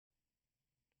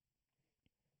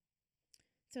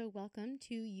So welcome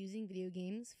to Using Video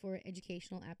Games for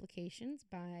Educational Applications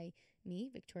by me,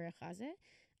 Victoria Khaze,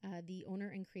 the owner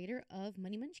and creator of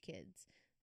Money Munch Kids.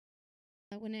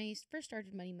 When I first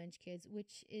started Money Munch Kids,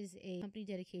 which is a company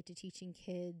dedicated to teaching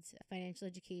kids financial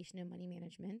education and money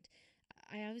management,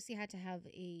 I obviously had to have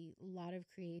a lot of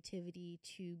creativity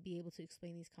to be able to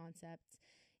explain these concepts.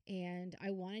 And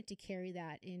I wanted to carry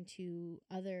that into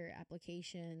other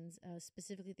applications,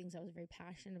 specifically things I was very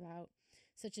passionate about,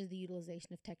 such as the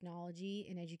utilization of technology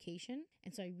in education.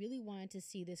 And so I really wanted to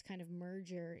see this kind of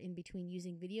merger in between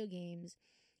using video games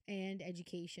and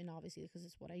education, obviously, because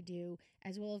it's what I do,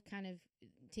 as well as kind of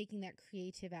taking that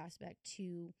creative aspect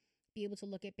to be able to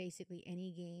look at basically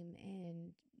any game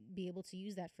and be able to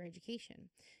use that for education.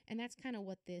 And that's kind of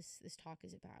what this talk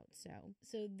is about.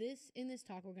 So in this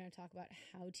talk, we're going to talk about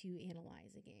how to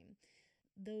analyze a game.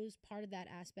 Part of that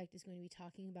aspect is going to be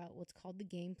talking about what's called the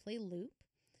gameplay loop,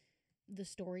 the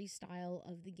story style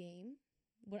of the game,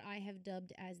 what I have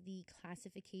dubbed as the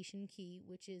classification key,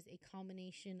 which is a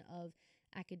combination of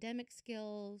academic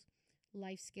skills,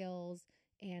 life skills,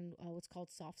 and what's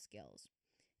called soft skills.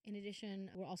 In addition,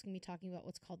 we're also going to be talking about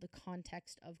what's called the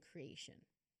context of creation.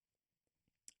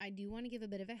 I do want to give a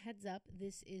bit of a heads up.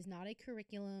 This is not a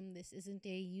curriculum. This isn't a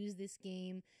use this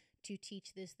game to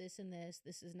teach this, this, and this.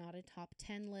 This is not a top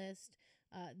 10 list.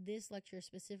 This lecture is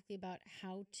specifically about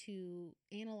how to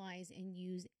analyze and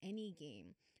use any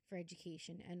game for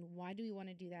education. And why do we want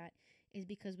to do that? Is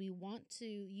because we want to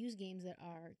use games that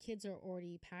our kids are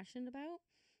already passionate about.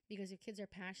 Because if kids are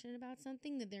passionate about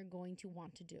something, then they're going to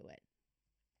want to do it.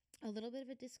 A little bit of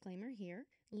a disclaimer here.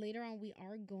 Later on, we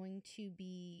are going to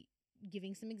be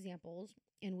giving some examples.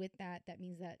 And with that, that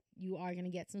means that you are going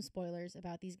to get some spoilers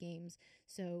about these games.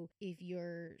 So if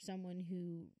you're someone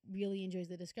who really enjoys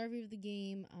the discovery of the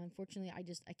game, unfortunately,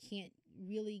 I can't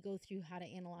really go through how to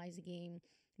analyze a game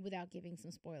without giving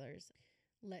some spoilers.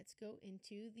 Let's go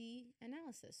into the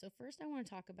analysis. So first, I want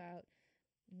to talk about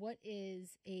what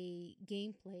is a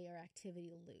gameplay or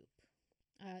activity loop.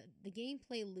 The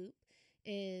gameplay loop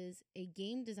is a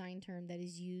game design term that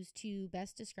is used to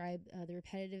best describe the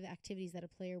repetitive activities that a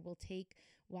player will take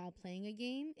while playing a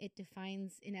game. It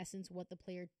defines, in essence, what the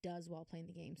player does while playing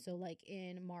the game. So like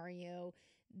in Mario,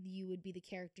 you would be the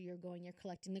character, you're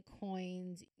collecting the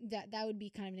coins. That would be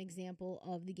kind of an example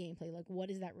of the gameplay. Like, what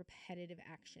is that repetitive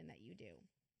action that you do?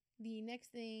 The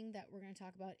next thing that we're going to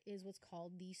talk about is what's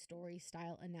called the story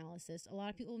style analysis. A lot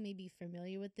of people may be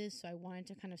familiar with this, so I wanted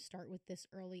to kind of start with this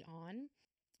early on.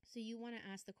 So you want to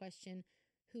ask the question,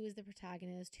 who is the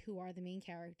protagonist? Who are the main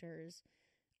characters?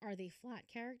 Are they flat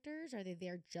characters? Are they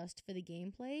there just for the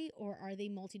gameplay? Or are they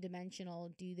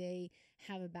multidimensional? Do they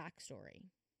have a backstory?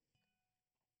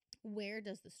 Where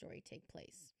does the story take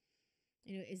place?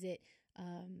 Is it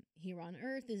here on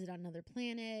Earth? Is it on another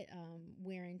planet?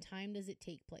 Where in time does it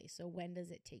take place? So when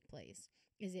does it take place?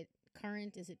 Is it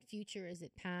current? Is it future? Is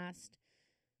it past?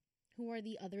 Who are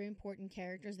the other important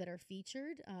characters that are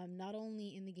featured, not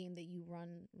only in the game that you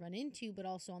run into, but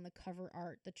also on the cover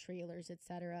art, the trailers,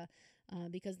 etc.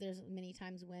 Because there's many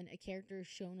times when a character is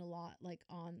shown a lot, like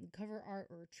on the cover art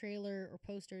or trailer or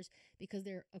posters, because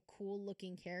they're a cool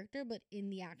looking character, but in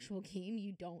the actual game,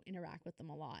 you don't interact with them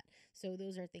a lot. So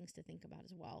those are things to think about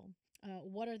as well.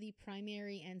 What are the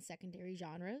primary and secondary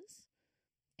genres?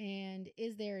 And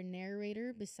is there a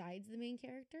narrator besides the main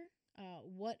character?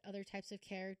 What other types of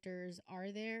characters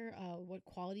are there? What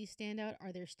qualities stand out?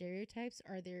 Are there stereotypes?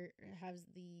 Has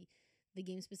the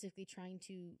game specifically trying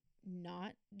to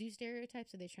not do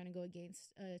stereotypes? Are they trying to go against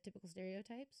typical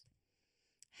stereotypes?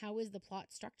 How is the plot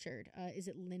structured? Is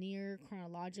it linear,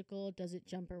 chronological? Does it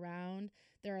jump around?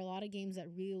 There are a lot of games that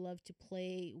really love to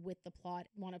play with the plot,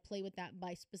 want to play with that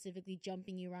by specifically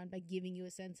jumping you around, by giving you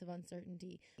a sense of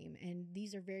uncertainty. And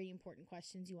these are very important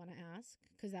questions you want to ask,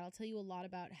 because that'll tell you a lot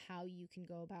about how you can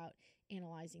go about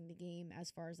analyzing the game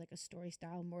as far as like a story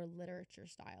style, more literature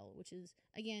style, which is,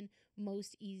 again,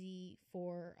 most easy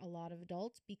for a lot of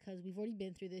adults because we've already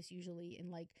been through this usually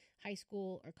in like high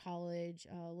school or college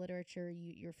literature.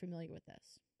 You're familiar with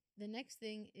this. The next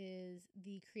thing is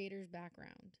the creator's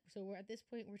background. So we're at this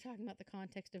point, we're talking about the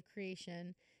context of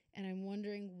creation, and I'm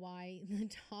wondering why the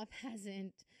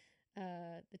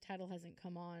title hasn't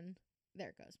come on. There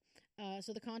it goes.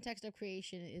 So the context of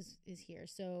creation is here.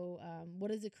 So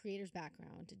what is the creator's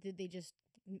background? Did they just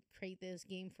create this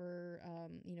game for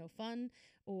fun,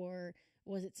 or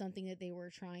was it something that they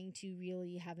were trying to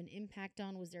really have an impact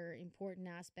on? Was there important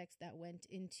aspects that went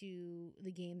into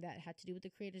the game that had to do with the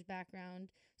creator's background?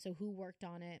 So who worked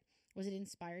on it? Was it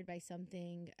inspired by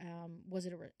something? Was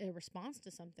it a response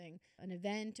to something, an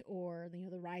event, or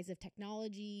the rise of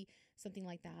technology? Something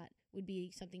like that would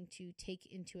be something to take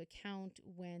into account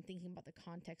when thinking about the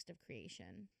context of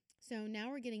creation. So now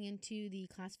we're getting into the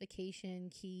classification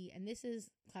key, and this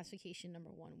is classification number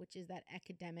 1, which is that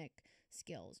academic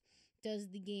skills. Does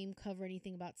the game cover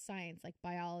anything about science, like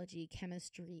biology,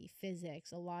 chemistry,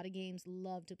 physics? A lot of games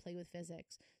love to play with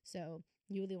physics, so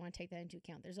you really want to take that into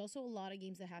account. There's also a lot of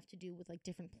games that have to do with like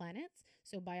different planets,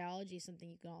 so biology is something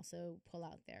you can also pull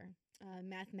out there.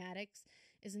 Mathematics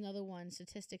is another one.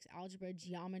 Statistics, algebra,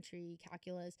 geometry,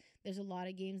 calculus. There's a lot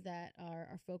of games that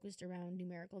are focused around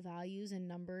numerical values and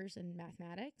numbers and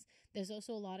mathematics. There's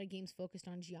also a lot of games focused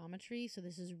on geometry, so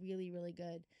this is really, really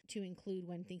good to include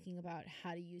when thinking about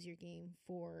how to use your game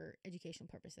for educational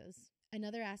purposes.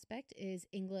 Another aspect is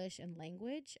English and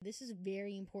language. This is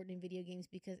very important in video games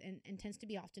because and tends to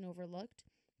be often overlooked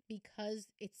because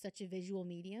it's such a visual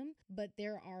medium, but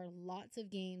there are lots of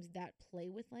games that play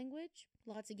with language,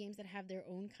 lots of games that have their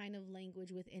own kind of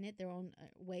language within it, their own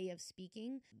way of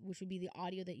speaking, which would be the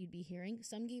audio that you'd be hearing.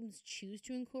 Some games choose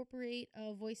to incorporate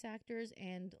voice actors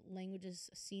and languages,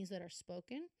 scenes that are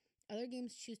spoken. Other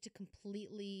games choose to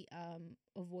completely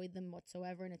avoid them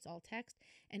whatsoever, and it's all text.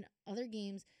 And other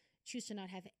games choose to not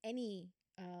have any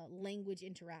language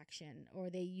interaction,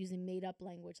 or they use a made up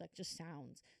language like just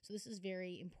sounds. So this is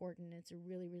very important. It's a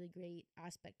really, really great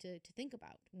aspect to think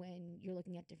about when you're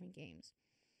looking at different games.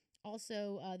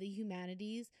 Also, the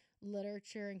humanities,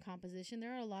 literature, and composition.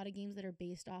 There are a lot of games that are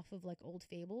based off of like old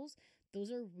fables. Those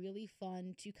are really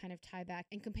fun to kind of tie back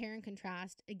and compare and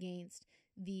contrast against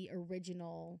the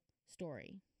original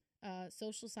story.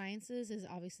 Social sciences is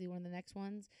obviously one of the next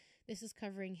ones. This is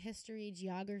covering history,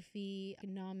 geography,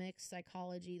 economics,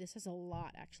 psychology. This has a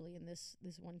lot actually in this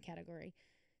one category.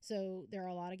 So there are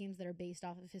a lot of games that are based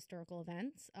off of historical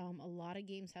events. A lot of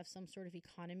games have some sort of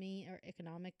economy or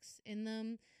economics in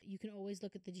them. You can always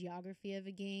look at the geography of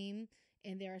a game.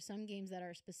 And there are some games that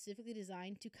are specifically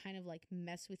designed to kind of like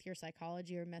mess with your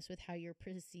psychology or mess with how you're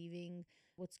perceiving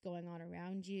what's going on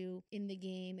around you in the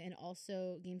game, and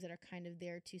also games that are kind of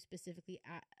there to specifically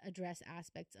address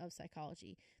aspects of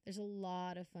psychology. There's a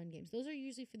lot of fun games. Those are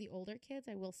usually for the older kids,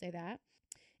 I will say that.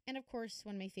 And of course,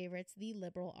 one of my favorites, the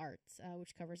liberal arts,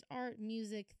 which covers art,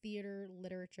 music, theater,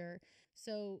 literature.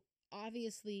 So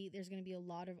obviously, there's going to be a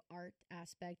lot of art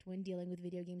aspect when dealing with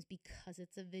video games because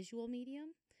it's a visual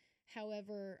medium.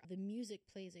 However, the music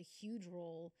plays a huge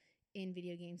role in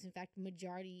video games. In fact,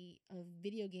 majority of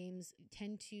video games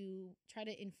tend to try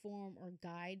to inform or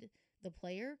guide the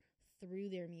player through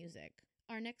their music.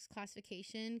 Our next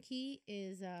classification key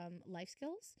is life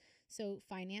skills. So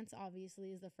finance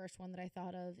obviously is the first one that I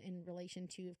thought of in relation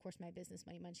to, of course, my business,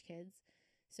 Money Munch Kids.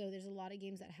 So there's a lot of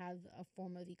games that have a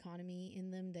form of economy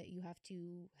in them that you have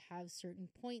to have certain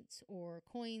points or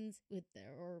coins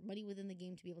or money within the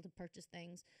game to be able to purchase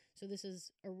things. So this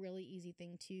is a really easy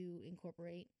thing to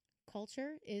incorporate.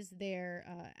 Culture is there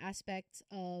aspects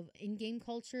of in-game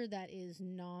culture that is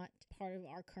not part of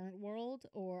our current world,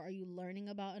 or are you learning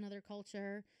about another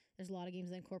culture? There's a lot of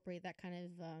games that incorporate that kind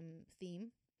of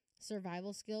theme.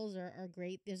 Survival skills are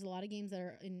great. There's a lot of games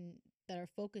that are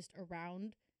focused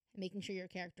around making sure your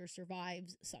character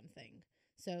survives something.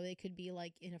 So they could be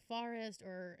like in a forest,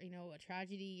 or a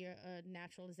tragedy, a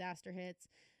natural disaster hits,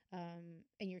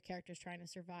 and your character's trying to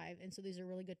survive. And so these are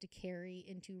really good to carry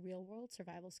into real world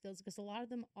survival skills because a lot of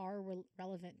them are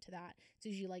relevant to that. So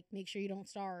usually like make sure you don't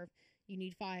starve, you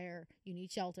need fire, you need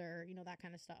shelter, that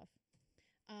kind of stuff.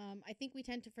 I think we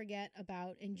tend to forget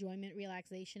about enjoyment,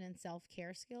 relaxation, and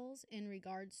self-care skills in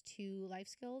regards to life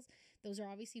skills. Those are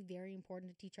obviously very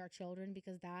important to teach our children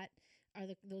because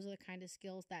those are the kind of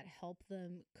skills that help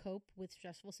them cope with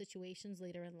stressful situations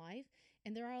later in life.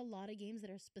 And there are a lot of games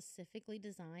that are specifically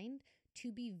designed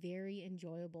to be very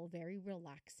enjoyable, very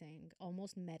relaxing,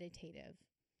 almost meditative.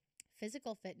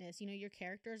 Physical fitness, your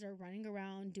characters are running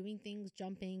around, doing things,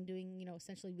 jumping, doing,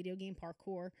 essentially video game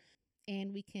parkour.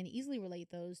 And we can easily relate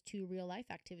those to real life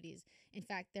activities. In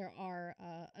fact, there are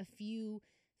a few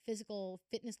physical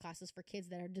fitness classes for kids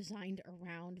that are designed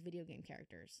around video game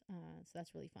characters. So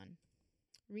that's really fun.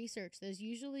 Research. There's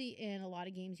usually in a lot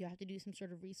of games you have to do some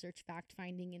sort of research, fact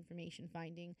finding, information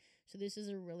finding. So this is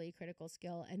a really critical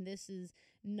skill. And this is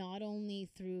not only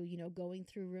through, going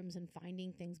through rooms and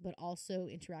finding things, but also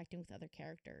interacting with other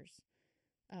characters,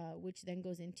 which then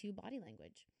goes into body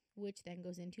language.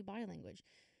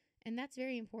 And that's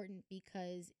very important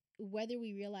because whether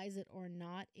we realize it or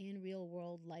not, in real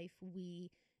world life,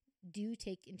 we do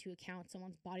take into account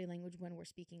someone's body language when we're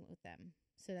speaking with them.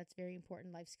 So that's very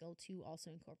important life skill to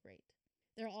also incorporate.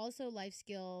 There are also life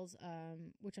skills,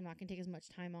 which I'm not going to take as much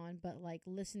time on, but like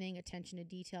listening, attention to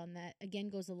detail, and that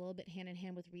again goes a little bit hand in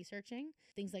hand with researching.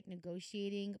 Things like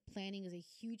negotiating, planning is a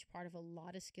huge part of a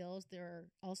lot of skills. There are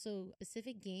also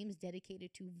specific games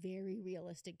dedicated to very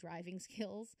realistic driving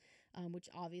skills, which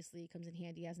obviously comes in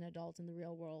handy as an adult in the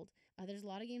real world. There's a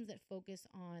lot of games that focus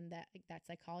on that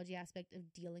psychology aspect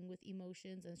of dealing with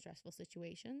emotions and stressful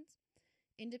situations.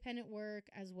 Independent work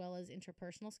as well as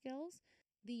interpersonal skills.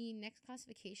 The next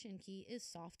classification key is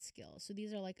soft skills. So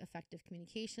these are like effective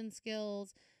communication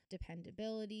skills,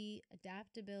 dependability,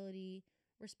 adaptability,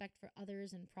 respect for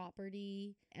others and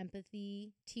property,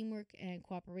 empathy, teamwork and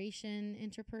cooperation,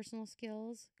 interpersonal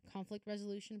skills, conflict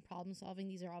resolution, problem solving.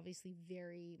 These are obviously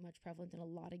very much prevalent in a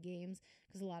lot of games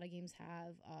because a lot of games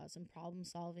have some problem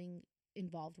solving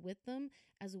involved with them,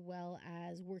 as well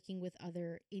as working with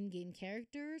other in-game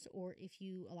characters, or if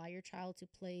you allow your child to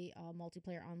play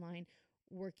multiplayer online,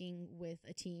 working with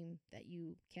a team that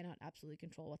you cannot absolutely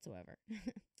control whatsoever.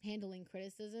 Handling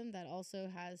criticism, that also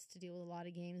has to deal with a lot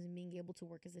of games and being able to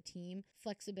work as a team.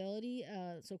 Flexibility,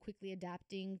 so quickly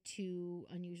adapting to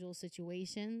unusual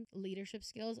situations. Leadership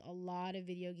skills, a lot of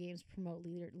video games promote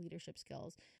leadership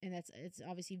skills, and it's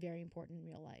obviously very important in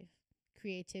real life.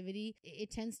 Creativity,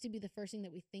 it tends to be the first thing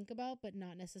that we think about, but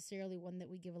not necessarily one that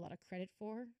we give a lot of credit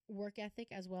for. Work ethic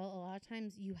as well. A lot of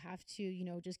times you have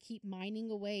to, just keep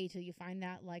mining away till you find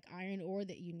that like iron ore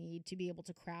that you need to be able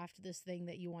to craft this thing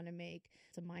that you want to make.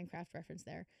 It's a Minecraft reference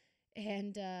there.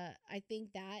 And I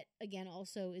think that, again,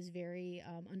 also is very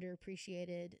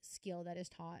underappreciated skill that is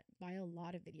taught by a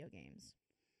lot of video games.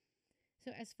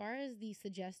 So as far as the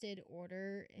suggested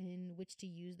order in which to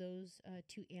use those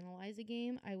to analyze a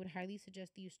game, I would highly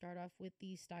suggest that you start off with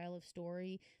the style of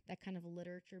story, that kind of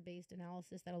literature-based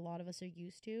analysis that a lot of us are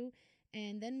used to,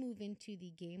 and then move into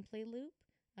the gameplay loop,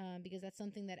 because that's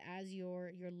something that as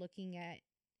you're looking at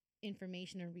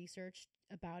information and research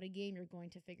about a game, you're going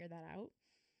to figure that out.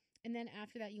 And then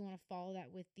after that, you want to follow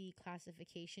that with the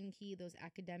classification key, those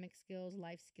academic skills,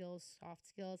 life skills, soft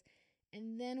skills.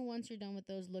 And then once you're done with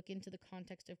those, look into the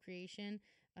context of creation,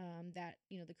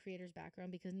 the creator's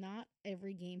background, because not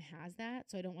every game has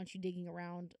that. So I don't want you digging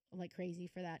around like crazy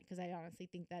for that, because I honestly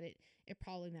think that it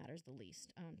probably matters the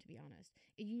least, to be honest.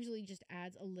 It usually just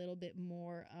adds a little bit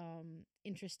more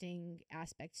interesting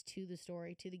aspects to the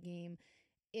story, to the game,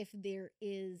 if there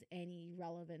is any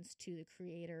relevance to the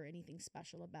creator, anything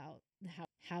special about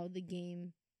how the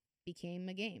game became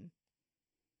a game.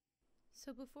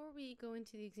 So before we go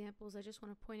into the examples, I just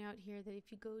want to point out here that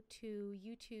if you go to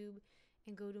YouTube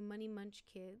and go to Money Munch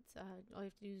Kids, all you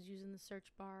have to do is use in the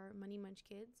search bar Money Munch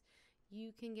Kids,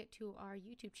 you can get to our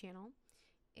YouTube channel.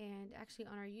 And actually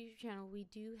on our YouTube channel, we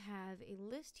do have a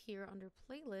list here under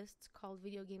playlists called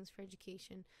Video Games for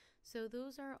Education. So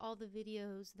those are all the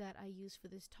videos that I use for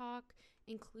this talk,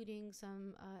 including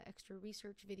some extra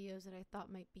research videos that I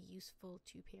thought might be useful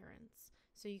to parents.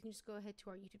 So you can just go ahead to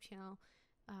our YouTube channel,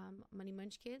 Money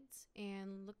Munch Kids,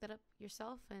 and look that up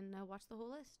yourself and watch the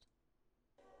whole list.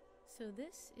 So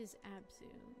this is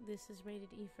Abzu. This is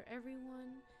rated E for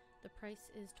everyone. The price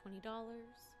is $20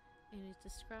 and is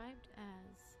described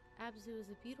as Abzu is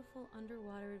a beautiful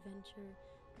underwater adventure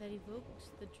that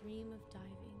evokes the dream of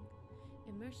diving.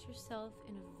 Immerse yourself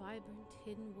in a vibrant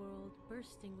hidden world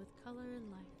bursting with color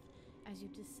and life as you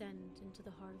descend into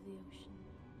the heart of the ocean.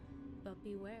 But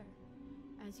beware,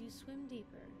 as you swim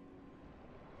deeper,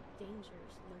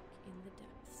 dangers lurk in the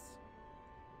depths.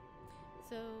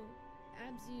 So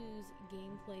Abzu's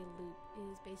gameplay loop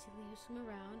is basically you swim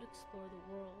around, explore the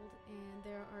world, and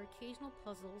there are occasional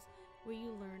puzzles where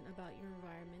you learn about your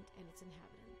environment and its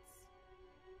inhabitants.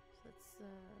 So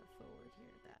let's forward here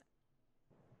to that.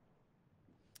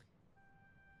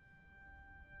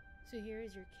 So here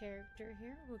is your character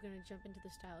here. We're going to jump into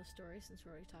the style of story since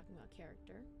we're already talking about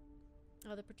character.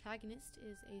 The protagonist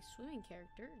is a swimming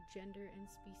character, gender and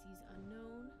species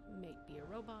unknown, may be a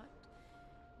robot.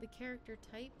 The character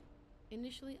type,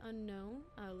 initially unknown.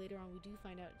 Later on we do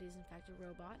find out it is in fact a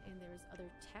robot, and there's other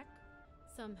tech,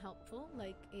 some helpful,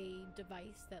 like a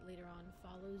device that later on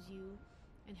follows you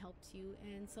and helps you,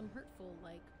 and some hurtful,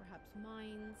 like perhaps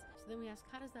mines. So then we ask,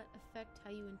 how does that affect how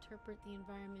you interpret the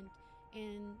environment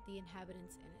and the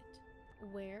inhabitants in it?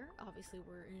 Where, obviously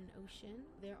we're in an ocean.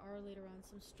 There are later on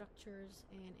some structures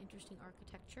and interesting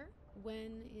architecture.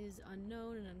 When is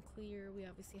unknown and unclear. We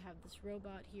obviously have this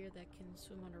robot here that can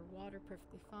swim underwater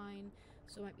perfectly fine,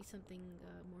 so it might be something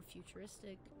more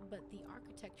futuristic, but the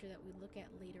architecture that we look at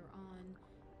later on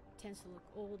tends to look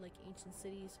old, like ancient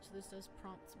cities, so this does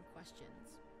prompt some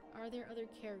questions. Are there other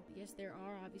characters? Yes, there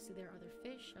are. Obviously, there are other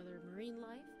fish, other marine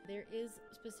life. There is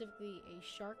specifically a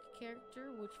shark character,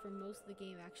 which for most of the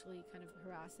game actually kind of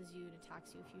harasses you and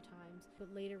attacks you a few times. But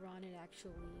later on, it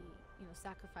actually,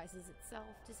 sacrifices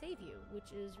itself to save you,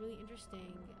 which is really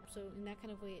interesting. So in that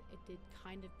kind of way, it did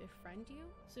kind of befriend you.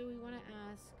 So we want to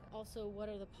ask also, what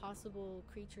are the possible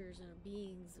creatures and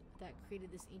beings that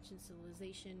created this ancient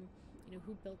civilization?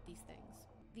 Who built these things?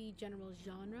 The general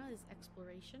genre is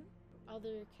exploration.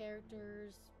 Other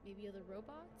characters, maybe other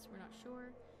robots, we're not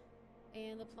sure.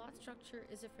 And the plot structure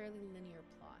is a fairly linear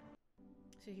plot.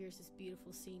 So here's this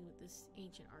beautiful scene with this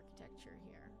ancient architecture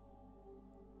here.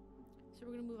 So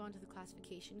we're going to move on to the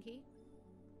classification key.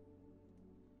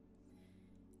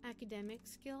 Academic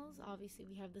skills, obviously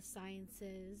we have the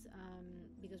sciences,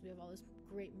 because we have all this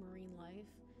great marine life.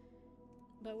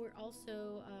 But we're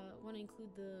also want to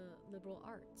include the liberal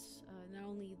arts, not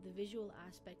only the visual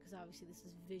aspect, because obviously this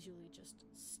is visually just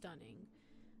stunning,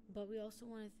 but we also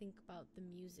want to think about the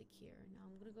music here. Now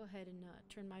I'm going to go ahead and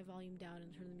turn my volume down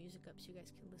and turn the music up so you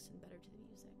guys can listen better to the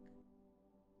music.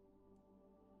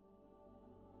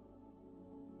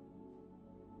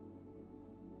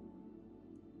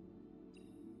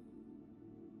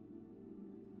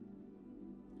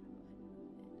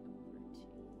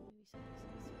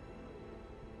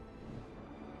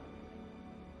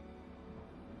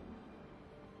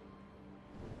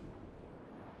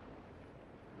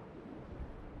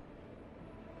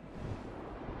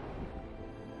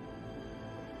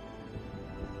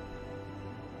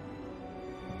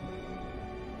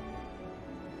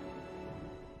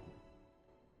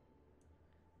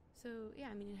 So yeah,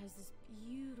 it has this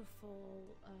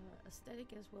beautiful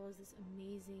aesthetic as well as this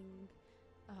amazing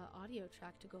audio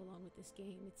track to go along with this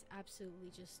game. It's absolutely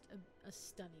just a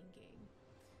stunning game.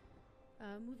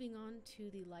 Moving on to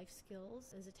the life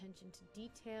skills is attention to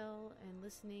detail and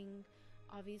listening.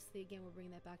 Obviously, again, we're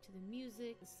bringing that back to the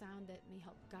music, the sound that may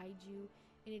help guide you.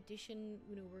 In addition,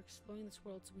 we're exploring this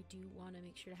world, so we do want to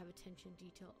make sure to have attention to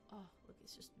detail. Oh, look,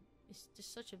 it's just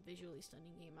such a visually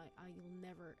stunning game. I will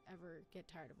never ever get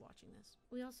tired of watching this.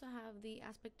 We also have the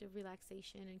aspect of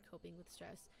relaxation and coping with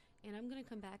stress, and I'm going to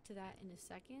come back to that in a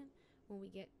second when we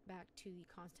get back to the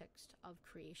context of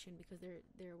creation, because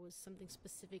there was something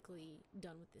specifically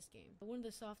done with this game. One of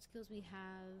the soft skills we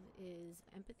have is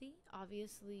empathy.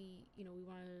 Obviously, we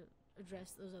want to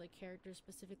address those other characters.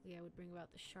 Specifically, I would bring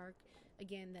about the shark,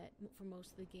 again, that for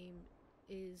most of the game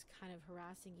is kind of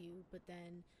harassing you, but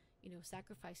then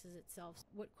sacrifices itself.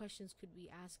 What questions could we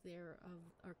ask there of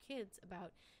our kids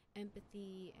about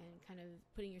empathy and kind of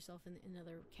putting yourself in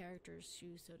other characters'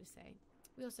 shoes, so to say.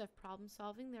 We also have problem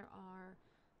solving. There are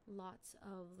lots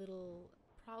of little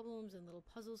problems and little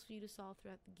puzzles for you to solve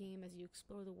throughout the game as you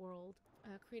explore the world.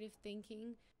 Creative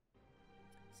thinking.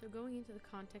 So going into the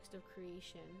context of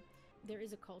creation, there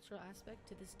is a cultural aspect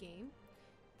to this game.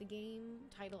 The game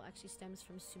title actually stems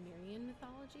from Sumerian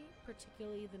mythology,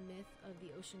 particularly the myth of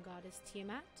the ocean goddess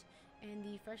Tiamat and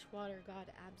the freshwater god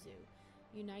Abzu,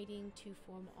 uniting to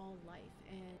form all life.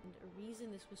 And a reason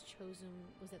this was chosen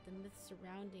was that the myths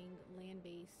surrounding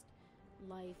land-based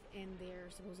life and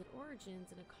their supposed origins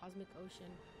in a cosmic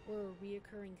ocean were a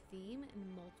reoccurring theme in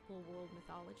multiple world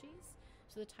mythologies.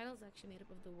 So the title is actually made up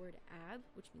of the word ab,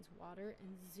 which means water,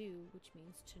 and zu, which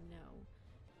means to know.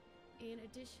 In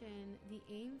addition, the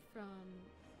aim from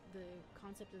the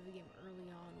concept of the game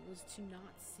early on was to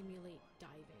not simulate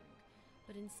diving,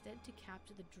 but instead to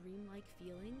capture the dreamlike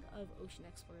feeling of ocean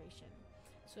exploration.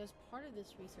 So as part of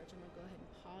this research, I'm going to go ahead and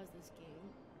pause this game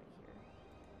right here.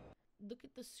 Look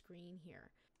at the screen here.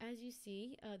 As you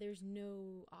see, there's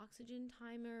no oxygen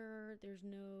timer, there's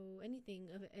no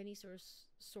anything of any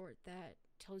sort that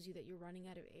tells you that you're running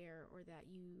out of air or that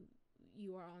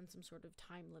you are on some sort of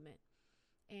time limit.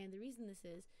 And the reason this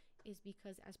is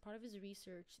because as part of his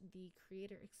research, the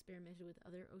creator experimented with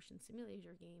other ocean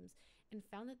simulator games and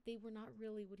found that they were not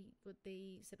really what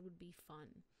they said would be fun.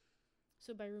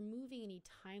 So by removing any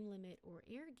time limit or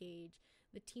air gauge,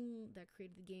 the team that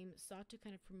created the game sought to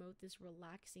kind of promote this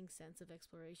relaxing sense of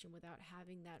exploration without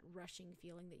having that rushing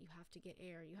feeling that you have to get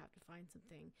air, you have to find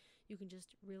something. You can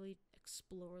just really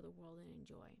explore the world and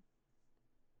enjoy.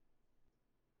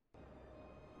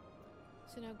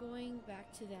 So now going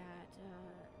back to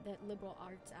that liberal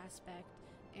arts aspect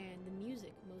and the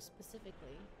music most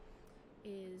specifically,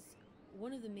 is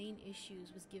one of the main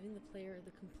issues was giving the player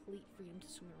the complete freedom to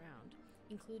swim around,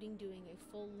 including doing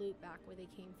a full loop back where they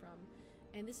came from.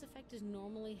 And this effect is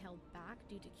normally held back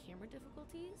due to camera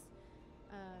difficulties,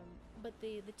 but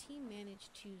the team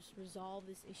managed to resolve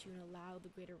this issue and allow the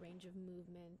greater range of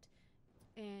movement.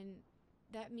 And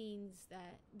That means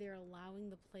that they're allowing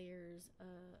the players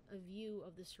a view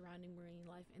of the surrounding marine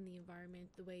life and the environment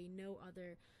the way no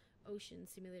other ocean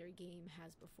simulator game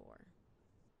has before.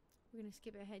 We're going to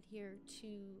skip ahead here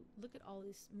to look at all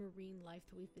this marine life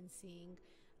that we've been seeing.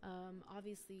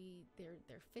 Obviously,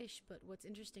 they're fish, but what's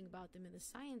interesting about them in the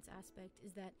science aspect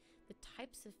is that the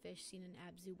types of fish seen in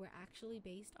abzu were actually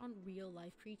based on real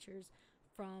life creatures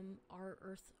from our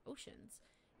Earth's oceans.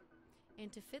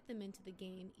 And to fit them into the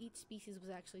game, each species was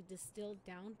actually distilled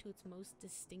down to its most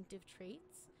distinctive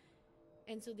traits.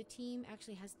 And so the team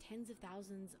actually has tens of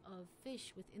thousands of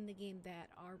fish within the game that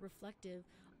are reflective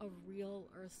of real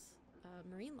Earth's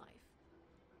marine life.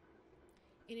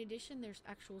 In addition, there's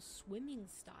actual swimming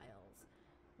styles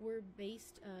were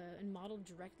based and modeled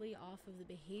directly off of the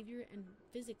behavior and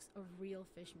physics of real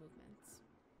fish movements.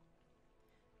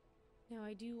 Now,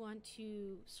 I do want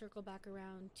to circle back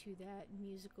around to that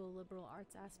musical liberal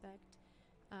arts aspect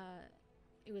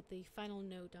with the final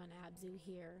note on abzu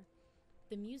here.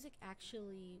 The music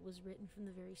actually was written from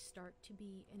the very start to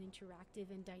be an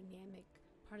interactive and dynamic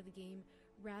part of the game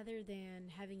rather than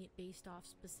having it based off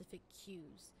specific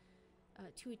cues.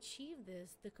 To achieve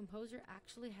this, the composer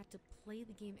actually had to play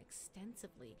the game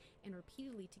extensively and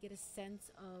repeatedly to get a sense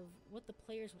of what the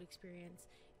players would experience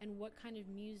and what kind of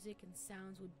music and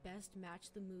sounds would best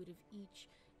match the mood of each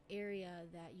area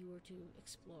that you were to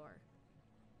explore.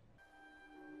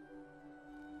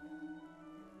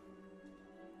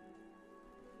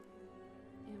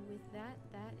 And with that,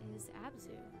 that is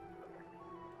abzu.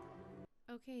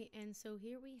 Okay, and so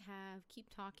here we have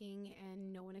Keep Talking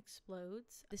and No One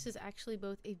Explodes. This is actually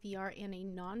both a VR and a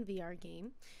non-VR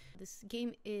game. This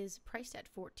game is priced at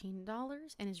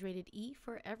 $14 and is rated E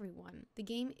for everyone. The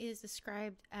game is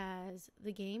described as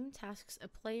the game tasks a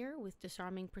player with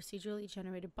disarming procedurally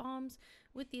generated bombs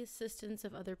with the assistance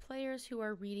of other players who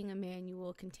are reading a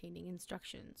manual containing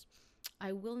instructions.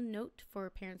 I will note for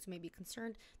parents who may be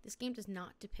concerned, this game does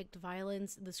not depict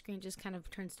violence. The screen just kind of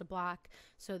turns to black,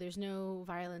 so there's no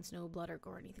violence, no blood or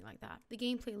gore, anything like that. The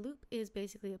gameplay loop is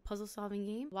basically a puzzle-solving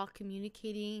game while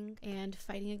communicating and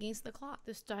fighting against the clock.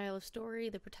 The style of story,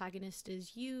 the protagonist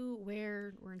is you,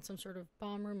 where we're in some sort of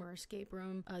bomb room or escape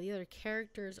room. The other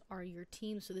characters are your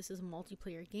team, so this is a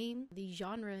multiplayer game. The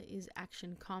genre is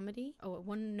action comedy. Oh,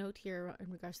 one note here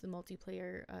in regards to the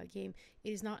multiplayer game, it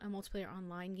is not a multiplayer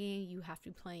online game. You have to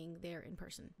be playing there in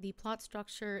person. The plot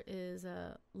structure is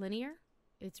linear.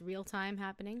 It's real time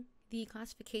happening. The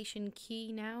classification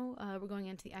key now, we're going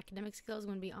into the academic skills. I'm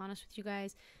going to be honest with you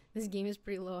guys, this game is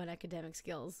pretty low on academic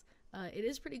skills. It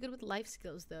is pretty good with life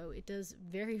skills though. It does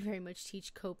very, very much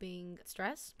teach coping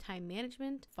stress, time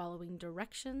management, following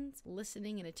directions,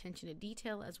 listening and attention to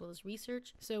detail, as well as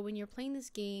research. So when you're playing this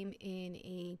game in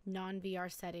a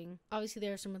non-VR setting, obviously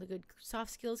there are some really good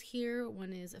soft skills here.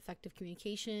 One is effective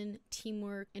communication,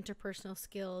 teamwork, interpersonal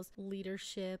skills,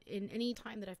 leadership. In any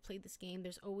time that I've played this game,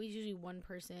 there's always usually one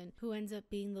person who ends up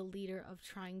being the leader of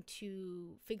trying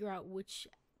to figure out which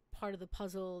part of the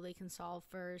puzzle they can solve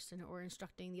first, or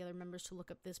instructing the other members to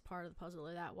look up this part of the puzzle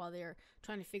or that while they're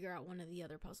trying to figure out one of the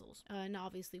other puzzles. And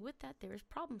obviously with that, there is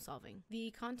problem solving.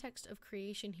 The context of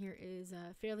creation here is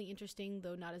fairly interesting,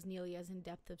 though not as nearly as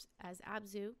in-depth as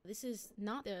abzu. This is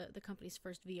not the company's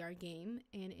first VR game,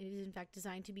 and it is in fact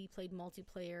designed to be played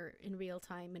multiplayer in real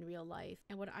time in real life.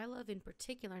 And what I love in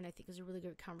particular, and I think is a really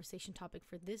good conversation topic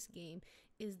for this game,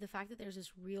 is the fact that there's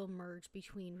this real merge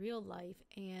between real life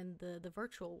and the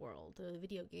virtual world, the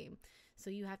video game.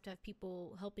 So you have to have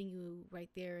people helping you right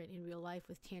there in real life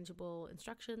with tangible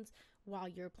instructions while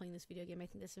you're playing this video game. I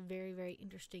think that's a very, very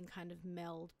interesting kind of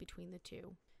meld between the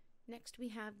two. Next, we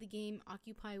have the game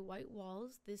Occupy White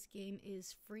Walls. This game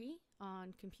is free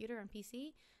on computer, on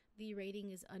PC. The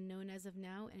rating is unknown as of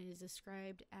now, and it is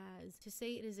described as, to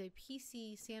say it is a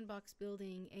PC sandbox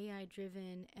building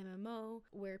AI-driven MMO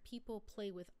where people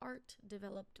play with art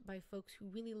developed by folks who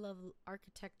really love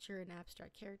architecture and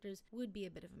abstract characters would be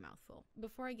a bit of a mouthful.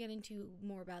 Before I get into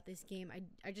more about this game,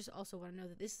 I just also want to know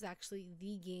that this is actually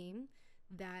the game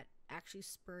that actually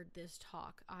spurred this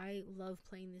talk. I love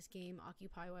playing this game,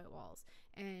 Occupy White Walls.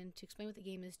 And to explain what the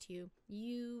game is to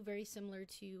you, very similar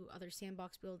to other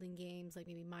sandbox building games like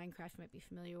maybe Minecraft you might be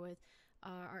familiar with,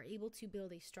 are able to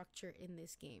build a structure in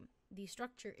this game. The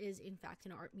structure is in fact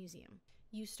an art museum.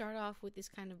 You start off with this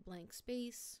kind of blank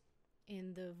space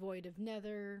in the void of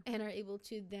nether and are able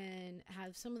to then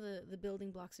have some of the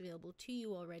building blocks available to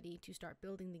you already to start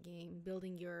building the game,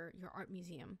 building your art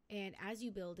museum. And as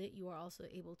you build it, you are also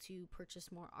able to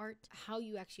purchase more art. How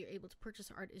you actually are able to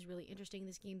purchase art is really interesting in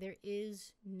this game. There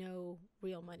is no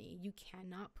real money. You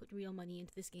cannot put real money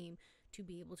into this game to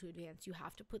be able to advance. You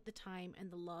have to put the time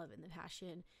and the love and the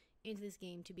passion into this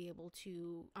game to be able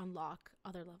to unlock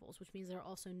other levels, which means there are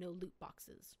also no loot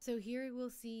boxes. So here we'll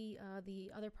see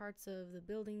the other parts of the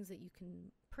buildings that you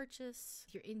can purchase,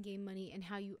 your in-game money, and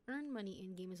how you earn money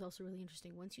in-game is also really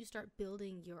interesting. Once you start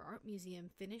building your art museum,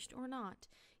 finished or not,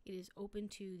 it is open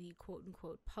to the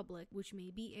quote-unquote public, which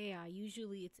may be AI.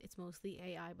 Usually it's mostly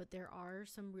AI, but there are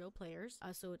some real players,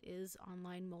 so it is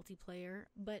online multiplayer.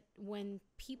 But when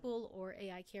people or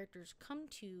AI characters come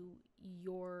to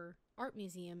your art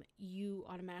museum, you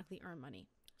automatically earn money.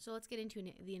 So let's get into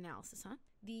the analysis, huh?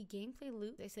 The gameplay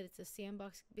loop, I said it's a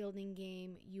sandbox building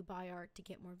game. You buy art to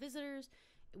get more visitors,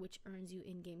 which earns you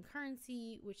in-game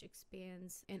currency, which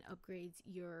expands and upgrades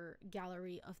your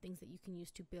gallery of things that you can use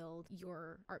to build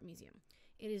your art museum.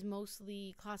 It is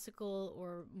mostly classical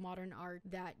or modern art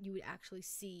that you would actually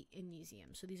see in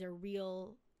museums. So these are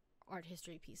real art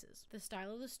history pieces. The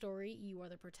style of the story, you are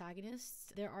the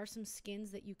protagonists. There are some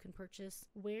skins that you can purchase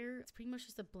where it's pretty much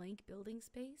just a blank building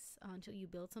space until you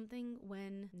build something,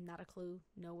 when not a clue,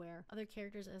 nowhere. Other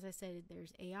characters, as I said,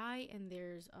 there's AI and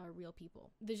there's real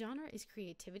people. The genre is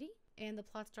creativity. And the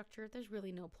plot structure, there's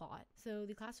really no plot. So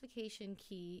the classification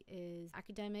key is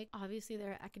academic. Obviously,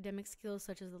 there are academic skills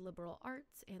such as the liberal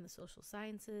arts and the social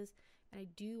sciences. And I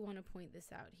do want to point this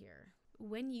out here.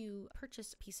 When you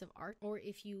purchase a piece of art, or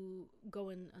if you go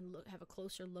and have a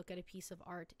closer look at a piece of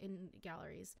art in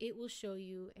galleries, it will show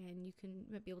you, and you can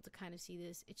be able to kind of see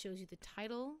this, it shows you the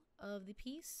title of the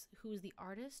piece, who's the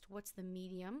artist, what's the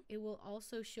medium. It will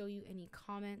also show you any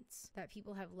comments that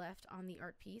people have left on the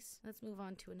art piece. Let's move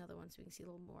on to another one so we can see a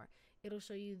little more. It'll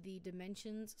show you the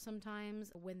dimensions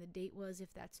sometimes, when the date was,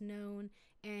 if that's known,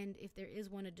 and if there is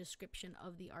one, a description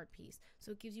of the art piece.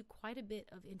 So it gives you quite a bit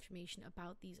of information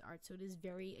about these arts, so it is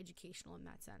very educational in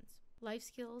that sense. Life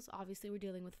skills, obviously we're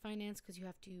dealing with finance because you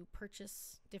have to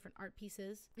purchase different art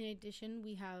pieces. In addition,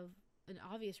 we have an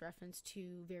obvious reference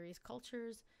to various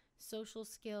cultures, social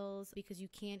skills, because you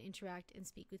can interact and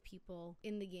speak with people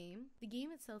in the game. The game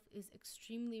itself is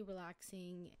extremely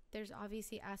relaxing. There's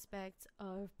obviously aspects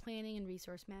of planning and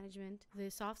resource management. The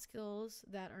soft skills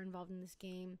that are involved in this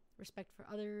game, respect for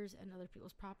others and other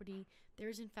people's property.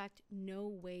 There's in fact no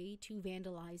way to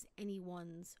vandalize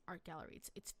anyone's art gallery.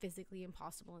 It's physically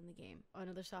impossible in the game.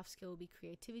 Another soft skill would be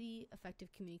creativity, effective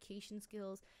communication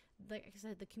skills. Like I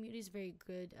said, the community is very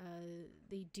good.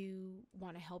 They do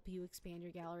want to help you expand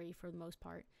your gallery for the most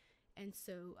part. And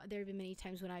so there have been many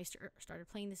times when I started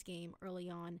playing this game early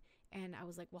on, and I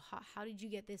was like, well, how did you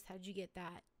get this? How did you get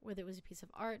that? Whether it was a piece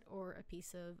of art or a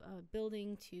piece of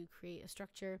building to create a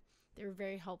structure, they were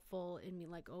very helpful in me,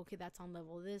 like, okay, that's on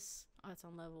level this, that's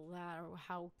on level that, or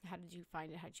how did you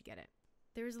find it? How did you get it?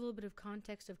 There is a little bit of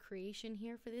context of creation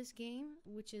here for this game,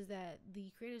 which is that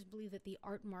the creators believe that the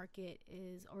art market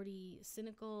is already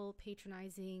cynical,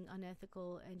 patronizing,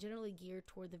 unethical, and generally geared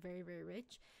toward the very, very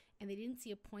rich. And they didn't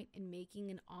see a point in making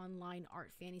an online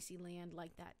art fantasy land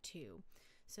like that too.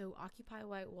 So Occupy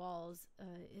White Walls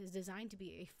is designed to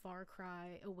be a far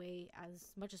cry away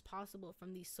as much as possible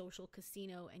from the social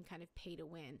casino and kind of pay to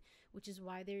win, which is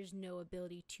why there's no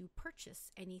ability to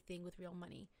purchase anything with real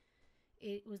money.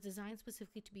 It was designed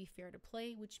specifically to be fair to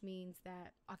play, which means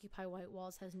that Occupy White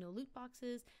Walls has no loot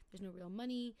boxes, there's no real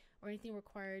money or anything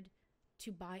required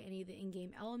to buy any of the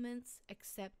in-game elements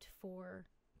except for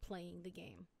playing the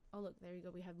game. Oh look, there you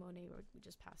go, we have Monet, we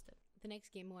just passed it. The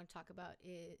next game I want to talk about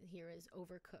here is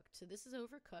Overcooked. So this is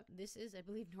Overcooked. This is, I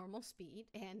believe, normal speed,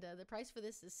 and the price for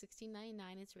this is $16.99.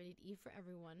 It's rated E for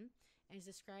everyone, and is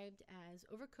described as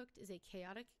Overcooked is a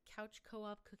chaotic couch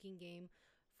co-op cooking game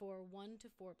for 1 to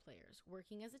 4 players.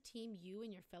 Working as a team, you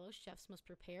and your fellow chefs must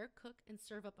prepare, cook, and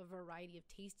serve up a variety of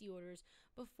tasty orders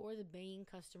before the baying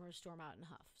customers storm out in a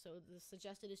huff. So the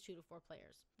suggested is 2 to 4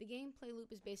 players. The gameplay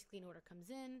loop is basically an order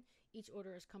comes in. Each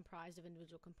order is comprised of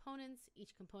individual components.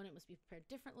 Each component must be prepared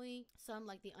differently. Some,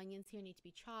 like the onions here, need to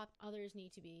be chopped. Others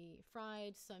need to be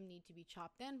fried. Some need to be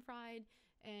chopped then fried.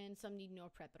 And some need no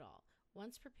prep at all.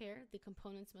 Once prepared, the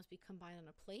components must be combined on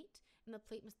a plate, and the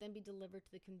plate must then be delivered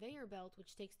to the conveyor belt,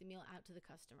 which takes the meal out to the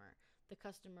customer. The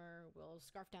customer will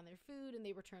scarf down their food, and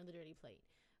they return the dirty plate,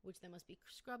 which then must be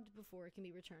scrubbed before it can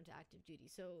be returned to active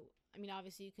duty. So, I mean,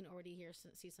 obviously you can already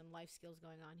see some life skills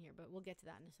going on here, but we'll get to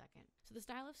that in a second. So the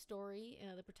style of story,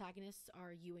 the protagonists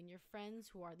are you and your friends,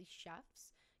 who are the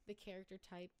chefs. The character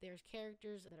type, there's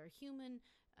characters that are human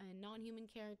and non-human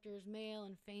characters, male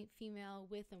and female,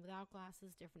 with and without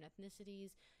glasses, different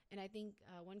ethnicities. And I think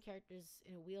one character is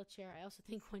in a wheelchair. I also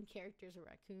think one character is a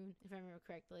raccoon, if I remember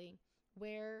correctly.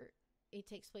 Where it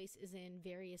takes place is in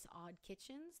various odd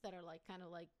kitchens that are kind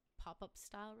of like pop-up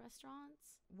style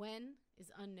restaurants. When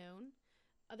is unknown.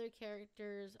 Other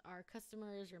characters are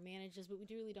customers or managers, but we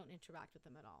really don't interact with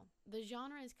them at all. The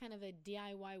genre is kind of a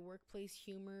DIY workplace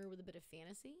humor with a bit of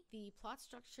fantasy. The plot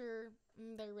structure,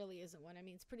 there really isn't one. I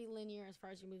mean, it's pretty linear as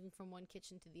far as you're moving from one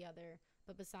kitchen to the other,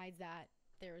 but besides that,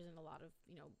 there isn't a lot of,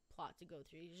 plot to go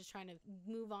through. You're just trying to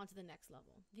move on to the next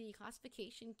level. The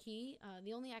classification key,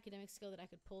 the only academic skill that I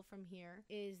could pull from here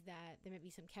is that there might be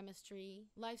some chemistry.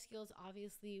 Life skills,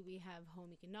 obviously, we have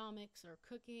home economics or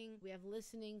cooking. We have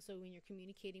listening, so when you're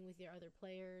communicating with your other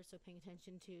players, so paying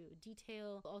attention to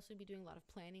detail. We'll also be doing a lot of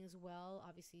planning as well.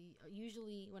 Obviously,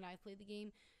 usually when I play the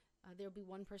game, there'll be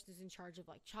one person who's in charge of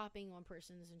like chopping, one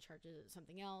person is in charge of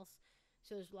something else.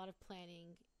 So there's a lot of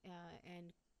planning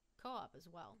and co-op as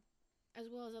well. As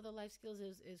well as other life skills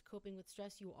is coping with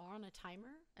stress. You are on a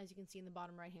timer, as you can see in the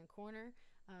bottom right hand corner,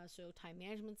 so time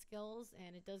management skills,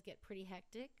 and it does get pretty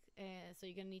hectic, so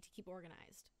you're going to need to keep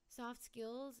organized. Soft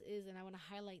skills is, and I want to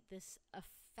highlight this,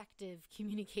 effective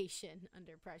communication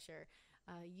under pressure.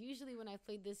 Usually when I've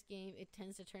played this game, it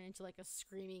tends to turn into like a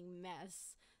screaming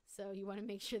mess, so you want to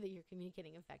make sure that you're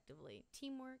communicating effectively.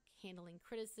 Teamwork, handling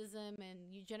criticism, and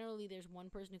there's one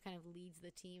person who kind of leads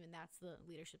the team, and that's the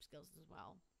leadership skills as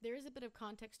well. There is a bit of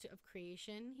context of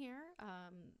creation here.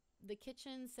 The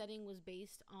kitchen setting was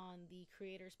based on the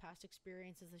creator's past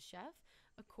experience as a chef.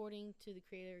 According to the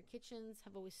creator, kitchens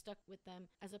have always stuck with them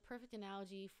as a perfect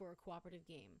analogy for a cooperative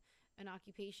game, an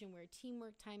occupation where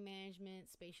teamwork, time management,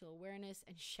 spatial awareness,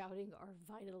 and shouting are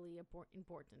vitally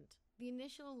important. The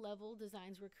initial level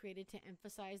designs were created to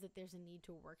emphasize that there's a need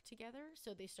to work together,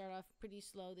 so they start off pretty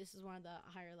slow. This is one of the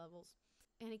higher levels.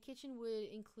 And a kitchen would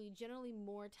include generally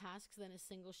more tasks than a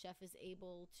single chef is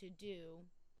able to do,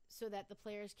 so that the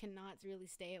players cannot really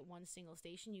stay at one single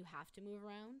station. You have to move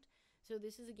around. So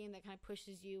this is a game that kind of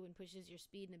pushes you and pushes your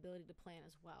speed and ability to plan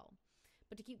as well.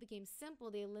 But to keep the game simple,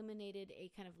 they eliminated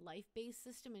a kind of life-based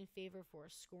system in favor for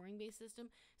a scoring-based system,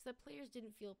 so that players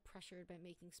didn't feel pressured by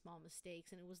making small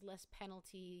mistakes, and it was less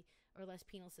penalty or less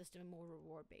penal system and more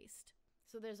reward-based.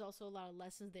 So there's also a lot of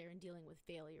lessons there in dealing with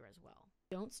failure as well.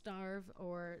 Don't Starve,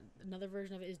 or another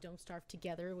version of it is Don't Starve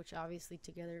Together, which obviously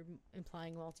together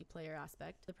implying multiplayer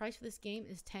aspect. The price for this game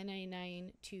is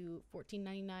 $10.99 to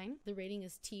 $14.99. The rating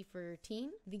is T for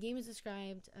teen. The game is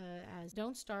described as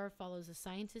Don't Starve follows a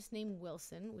scientist named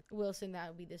Wilson. Wilson, that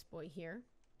would be this boy here,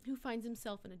 who finds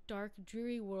himself in a dark,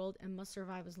 dreary world and must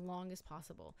survive as long as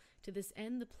possible. To this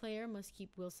end, the player must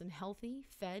keep Wilson healthy,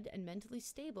 fed, and mentally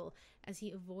stable as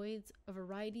he avoids a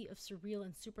variety of surreal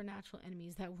and supernatural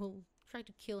enemies that will try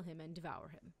to kill him and devour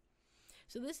him.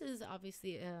 So this is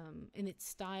obviously, in its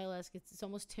style-esque, it's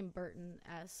almost Tim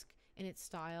Burton-esque in its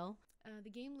style. The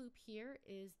game loop here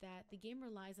is that the game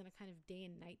relies on a kind of day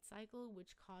and night cycle,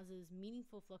 which causes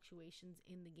meaningful fluctuations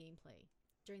in the gameplay.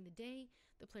 During the day,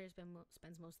 the player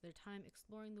spends most of their time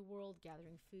exploring the world,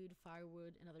 gathering food,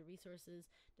 firewood, and other resources,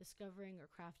 discovering or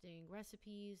crafting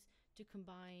recipes to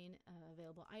combine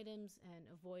available items, and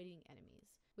avoiding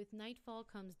enemies. With nightfall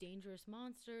comes dangerous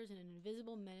monsters and an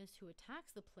invisible menace who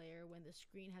attacks the player when the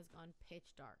screen has gone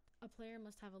pitch dark. A player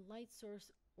must have a light source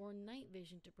or night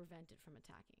vision to prevent it from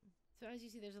attacking. So as you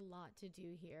see, there's a lot to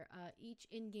do here. Each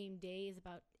in-game day is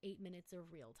about 8 minutes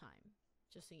of real time,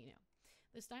 just so you know.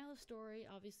 The style of story,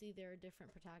 obviously there are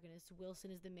different protagonists.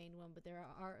 Wilson is the main one, but there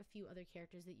are a few other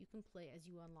characters that you can play as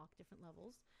you unlock different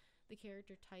levels. The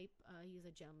character type, he's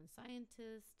a gentleman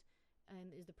scientist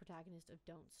and is the protagonist of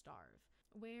Don't Starve,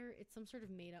 where it's some sort of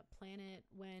made-up planet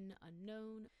when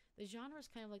unknown. The genre is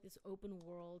kind of like this open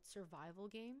world survival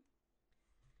game.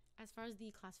 As far as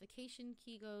the classification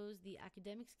key goes, the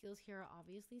academic skills here are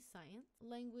obviously science.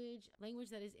 Language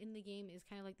that is in the game is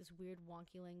kind of like this weird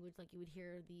wonky language like you would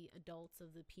hear the adults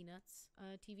of the Peanuts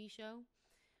TV show.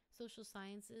 Social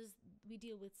sciences, we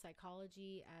deal with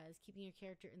psychology, as keeping your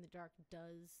character in the dark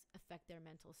does affect their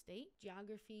mental state.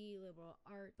 Geography, liberal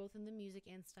art, both in the music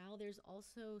and style. There's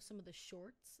also some of the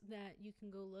shorts that you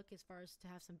can go look as far as to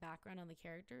have some background on the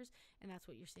characters, and that's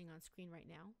what you're seeing on screen right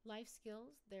now. Life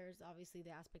skills, there's obviously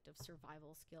the aspect of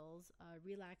survival skills.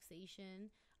 Relaxation,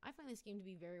 I find this game to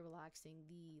be very relaxing.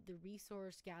 The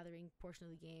resource gathering portion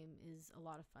of the game is a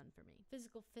lot of fun for me.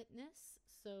 Physical fitness,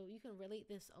 so you can relate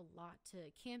this a lot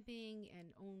to camping and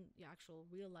own the actual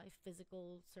real life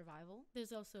physical survival.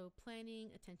 There's also planning,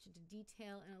 attention to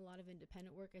detail, and a lot of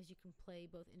independent work as you can play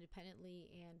both independently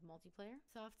and multiplayer.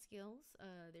 Soft skills,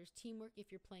 there's teamwork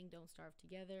if you're playing Don't Starve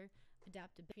Together,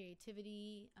 adaptive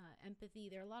creativity, empathy.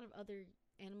 There are a lot of other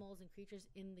animals and creatures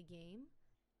in the game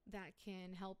that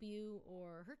can help you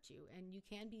or hurt you, and you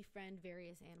can befriend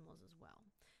various animals as well.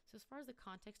 So as far as the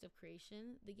context of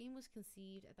creation, the game was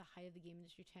conceived at the height of the game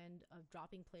industry trend of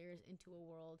dropping players into a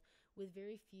world with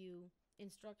very few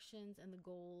instructions and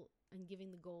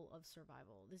giving the goal of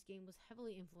survival. This game was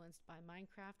heavily influenced by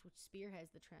Minecraft, which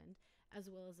spearheads the trend, as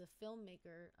well as a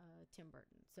filmmaker, Tim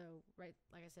Burton. So right,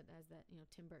 like I said, it has that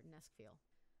Tim Burton-esque feel.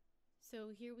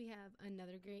 So here we have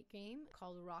another great game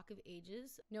called Rock of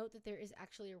Ages. Note that there is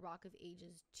actually a Rock of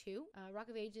Ages 2. Rock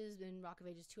of Ages and Rock of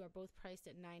Ages 2 are both priced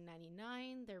at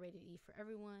 $9.99. They're rated E for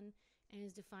everyone and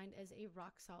is defined as a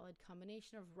rock-solid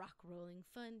combination of rock-rolling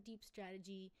fun, deep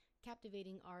strategy,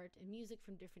 captivating art, and music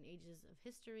from different ages of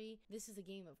history. This is a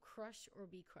game of crush or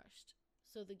be crushed.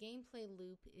 So the gameplay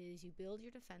loop is you build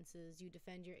your defenses, you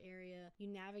defend your area, you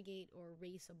navigate or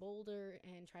race a boulder,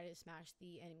 and try to smash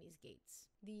the enemy's gates.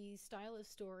 The style of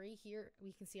story here,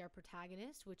 we can see our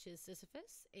protagonist, which is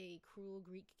Sisyphus, a cruel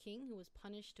Greek king who was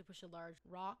punished to push a large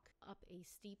rock up a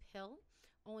steep hill,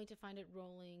 only to find it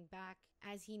rolling back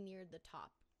as he neared the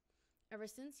top. Ever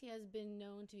since, he has been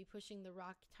known to be pushing the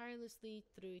rock tirelessly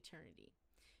through eternity.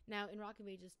 Now, in Rock of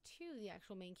Ages 2, the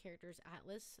actual main character is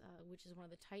Atlas, which is one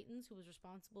of the Titans who was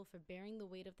responsible for bearing the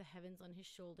weight of the heavens on his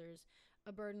shoulders,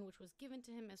 a burden which was given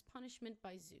to him as punishment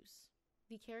by Zeus.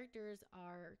 The characters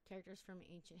are characters from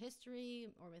ancient history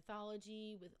or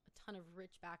mythology with a ton of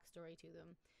rich backstory to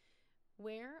them.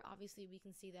 Where, obviously, we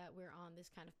can see that we're on this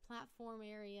kind of platform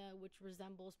area which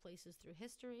resembles places through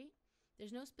history.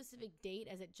 There's no specific date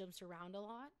as it jumps around a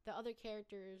lot. The other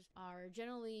characters are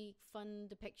generally fun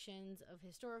depictions of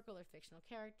historical or fictional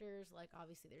characters, like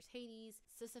obviously there's Hades,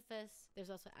 Sisyphus, there's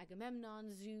also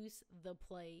Agamemnon, Zeus, the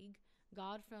Plague,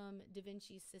 God from Da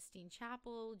Vinci's Sistine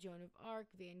Chapel, Joan of Arc,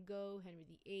 Van Gogh, Henry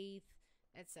VIII,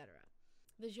 etc.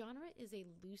 The genre is a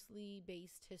loosely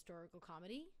based historical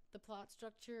comedy. The plot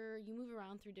structure, you move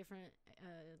around through different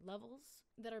levels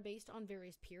that are based on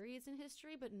various periods in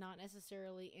history, but not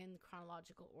necessarily in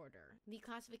chronological order. The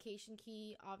classification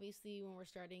key, obviously, when we're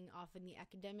starting off in the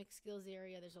academic skills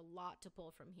area, there's a lot to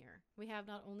pull from here. We have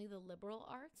not only the liberal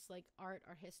arts, like art,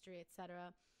 art history,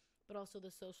 etc., but also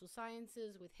the social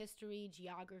sciences with history,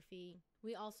 geography.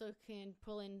 We also can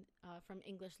pull in from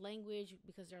English language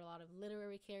because there are a lot of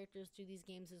literary characters through these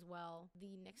games as well.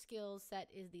 The next skill set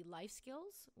is the life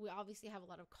skills. We obviously have a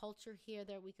lot of culture here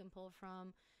that we can pull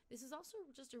from. This is also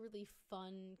just a really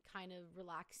fun, kind of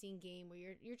relaxing game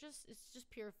where it's just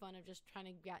pure fun of just trying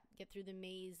to get through the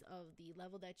maze of the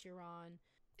level that you're on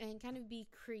and kind of be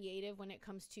creative when it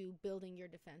comes to building your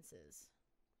defenses.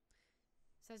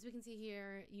 So as we can see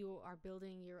here, you are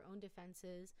building your own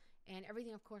defenses, and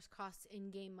everything, of course, costs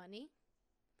in-game money.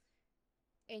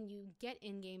 And you get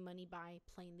in-game money by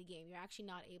playing the game. You're actually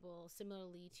not able,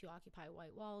 similarly to Occupy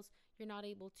White Walls, you're not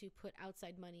able to put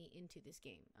outside money into this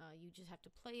game. You just have to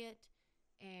play it,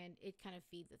 and it kind of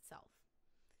feeds itself.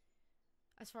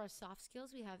 As far as soft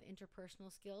skills, we have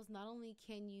interpersonal skills. Not only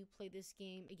can you play this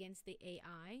game against the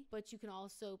AI, but you can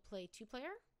also play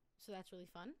two-player. So that's really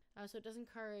fun. So it does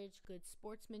encourage good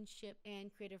sportsmanship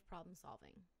and creative problem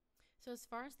solving. So as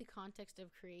far as the context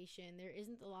of creation, there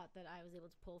isn't a lot that I was able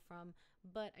to pull from,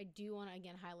 but I do want to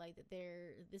again highlight that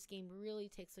this game really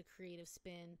takes a creative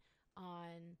spin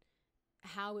on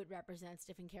how it represents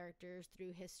different characters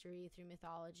through history, through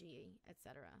mythology,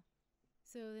 etc.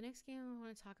 So the next game I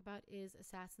want to talk about is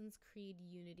Assassin's Creed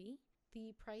Unity.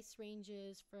 The price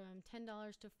ranges from $10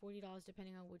 to $40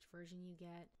 depending on which version you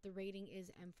get. The rating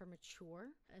is M for mature.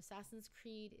 Assassin's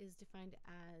Creed is defined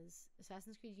as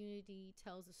Assassin's Creed Unity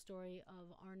tells the story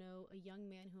of Arnaud, a young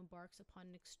man who embarks upon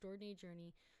an extraordinary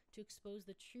journey to expose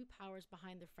the true powers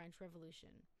behind the French Revolution.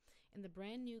 In the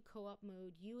brand new co-op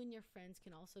mode, you and your friends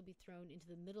can also be thrown into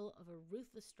the middle of a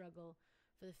ruthless struggle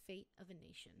for the fate of a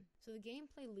nation. So the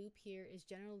gameplay loop here is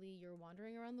generally you're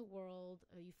wandering around the world,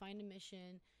 you find a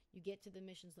mission, you get to the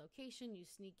mission's location, you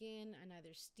sneak in and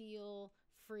either steal,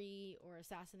 free, or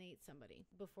assassinate somebody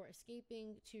before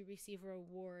escaping to receive a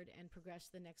reward and progress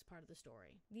to the next part of the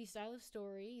story. The style of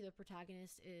story, the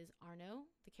protagonist is Arnaud.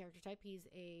 The character type, he's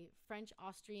a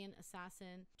French-Austrian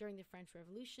assassin during the French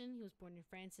Revolution. He was born in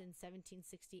France in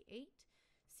 1768.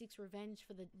 Seeks revenge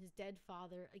for his dead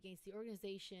father against the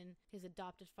organization his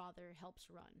adopted father helps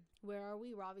run. Where are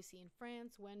we? We're obviously in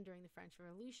France when during the French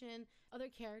Revolution. Other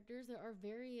characters, there are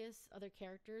various other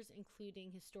characters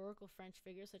including historical French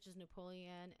figures such as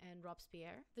Napoleon and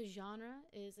Robespierre. The genre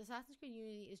is Assassin's Creed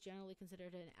Unity is generally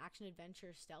considered an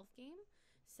action-adventure stealth game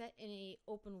set in an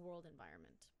open world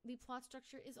environment. The plot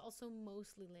structure is also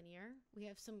mostly linear. We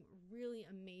have some really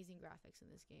amazing graphics in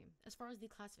this game. As far as the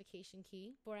classification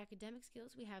key, for academic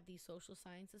skills, we have the social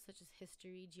sciences such as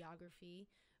history, geography.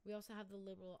 We also have the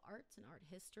liberal arts and art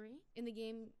history. In the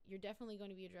game, you're definitely going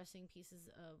to be addressing pieces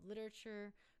of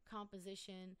literature,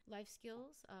 composition, life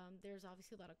skills. There's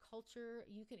obviously a lot of culture.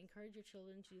 You can encourage your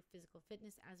children to do physical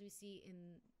fitness, as we see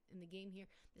in the game here.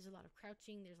 There's a lot of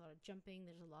crouching, there's a lot of jumping,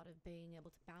 there's a lot of being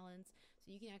able to balance. So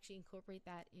you can actually incorporate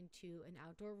that into an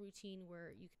outdoor routine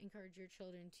where you encourage your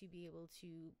children to be able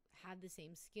to have the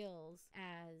same skills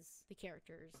as the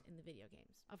characters in the video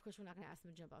games. Of course, we're not going to ask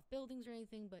them to jump off buildings or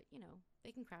anything, but you know, they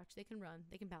can crouch, they can run,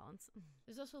 they can balance.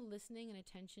 There's also listening and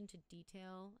attention to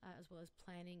detail, as well as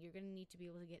planning. You're going to need to be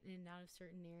able to get in and out of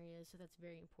certain areas, so that's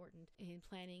very important in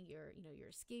planning your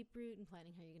escape route and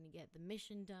planning how you're going to get the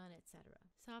mission done, etc.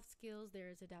 Soft skills,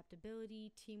 there's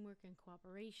adaptability, teamwork and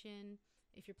cooperation.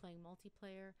 If you're playing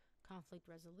multiplayer, conflict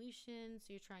resolution,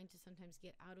 so you're trying to sometimes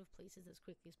get out of places as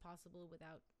quickly as possible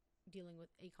without dealing with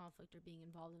a conflict or being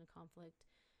involved in a conflict.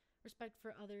 Respect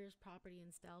for others, property,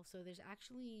 and stealth. So there's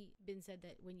actually been said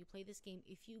that when you play this game,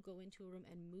 if you go into a room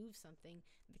and move something,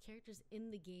 the characters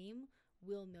in the game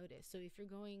will notice. So if you're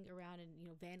going around and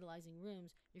vandalizing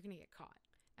rooms, you're going to get caught.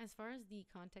 As far as the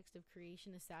context of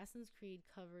creation, Assassin's Creed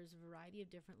covers a variety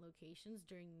of different locations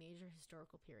during major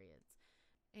historical periods.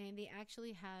 And they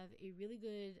actually have a really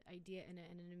good idea and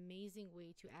an amazing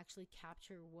way to actually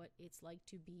capture what it's like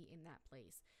to be in that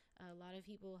place. A lot of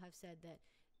people have said that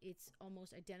it's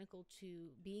almost identical to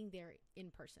being there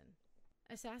in person.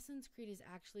 Assassin's Creed has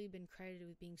actually been credited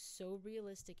with being so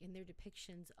realistic in their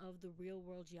depictions of the real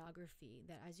world geography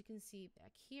that, as you can see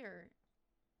back here,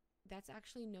 that's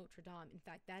actually Notre Dame. In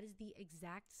fact, that is the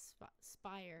exact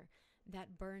spire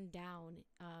that burned down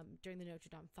during the Notre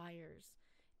Dame fires.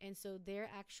 And so they're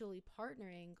actually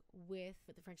partnering with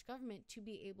the French government to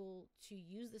be able to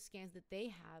use the scans that they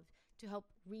have to help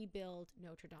rebuild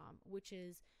Notre Dame, which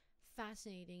is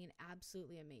fascinating and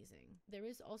absolutely amazing. There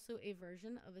is also a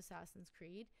version of Assassin's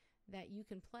Creed that you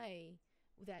can play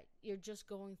that you're just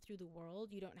going through the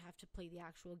world. You don't have to play the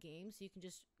actual game, so you can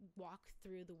just walk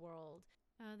through the world.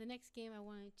 The next game I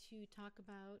wanted to talk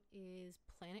about is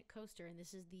Planet Coaster, and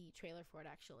this is the trailer for it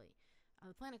actually.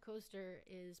 The Planet Coaster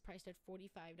is priced at $45.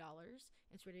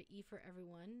 It's rated E for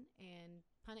everyone, and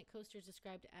Planet Coaster is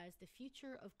described as the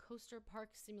future of coaster park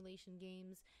simulation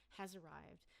games has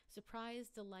arrived. Surprise,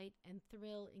 delight, and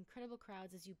thrill incredible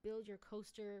crowds as you build your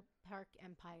coaster park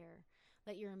empire.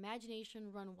 Let your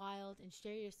imagination run wild and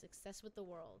share your success with the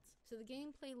world. So the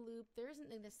gameplay loop, there isn't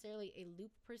necessarily a loop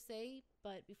per se,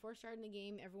 but before starting the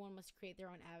game, everyone must create their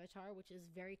own avatar, which is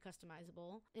very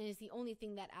customizable, and is the only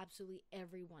thing that absolutely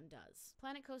everyone does.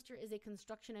 Planet Coaster is a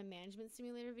construction and management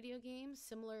simulator video game,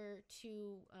 similar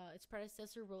to its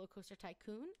predecessor, Roller Coaster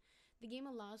Tycoon. The game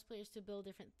allows players to build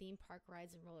different theme park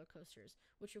rides and roller coasters,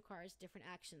 which requires different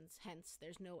actions, hence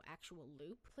there's no actual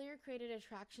loop. Player-created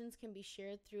attractions can be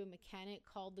shared through a mechanic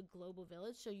called the Global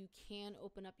Village, so you can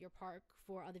open up your park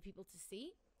for other people to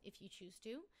see if you choose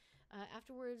to.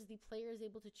 Afterwards, the player is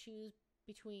able to choose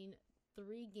between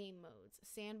 3 game modes: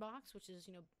 Sandbox, which is,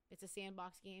 it's a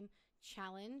sandbox game;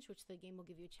 Challenge, which the game will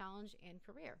give you a challenge; and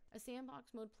Career. A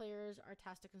sandbox mode, players are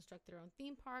tasked to construct their own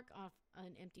theme park off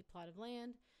an empty plot of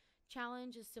land.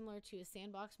 Challenge is similar to a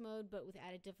sandbox mode, but with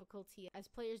added difficulty, as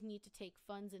players need to take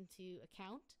funds into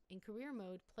account. In career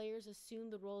mode, players assume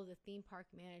the role of the theme park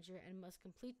manager and must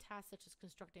complete tasks such as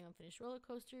constructing unfinished roller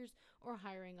coasters or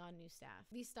hiring on new staff.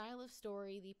 The style of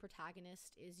story, the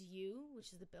protagonist is you,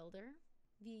 which is the builder.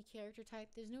 The character type,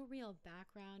 there's no real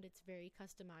background. It's very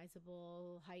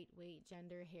customizable: height, weight,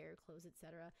 gender, hair, clothes,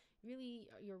 etc. Really,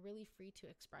 you're really free to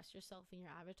express yourself in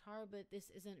your avatar, but this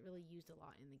isn't really used a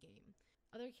lot in the game.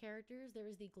 Other characters, there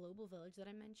is the Global Village that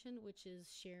I mentioned, which is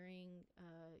sharing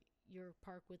your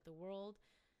park with the world,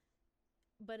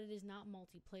 but it is not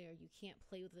multiplayer. You can't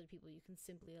play with other people. You can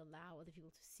simply allow other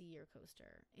people to see your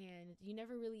coaster, and you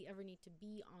never really ever need to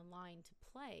be online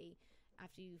to play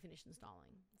after you finish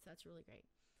installing, so that's really great.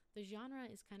 The genre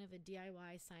is kind of a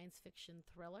DIY science fiction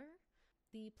thriller.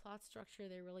 The plot structure,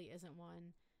 there really isn't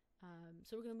one.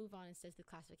 So we're going to move on instead to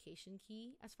the classification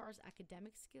key. As far as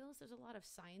academic skills, there's a lot of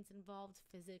science involved: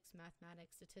 physics,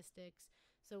 mathematics, statistics.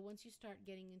 So once you start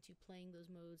getting into playing those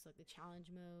modes, like the challenge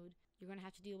mode, you're going to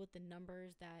have to deal with the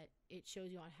numbers that it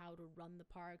shows you on how to run the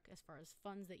park, as far as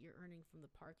funds that you're earning from the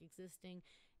park existing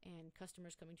and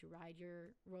customers coming to ride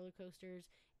your roller coasters,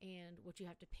 and what you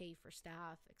have to pay for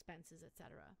staff, expenses,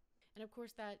 etc. And of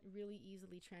course, that really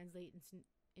easily translates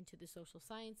into the social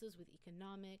sciences with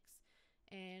economics.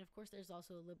 And of course, there's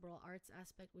also a liberal arts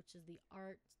aspect, which is the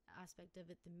art aspect of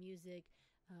it, the music,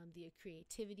 the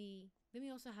creativity. Then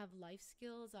we also have life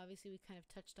skills. Obviously, we kind of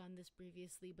touched on this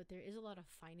previously, but there is a lot of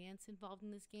finance involved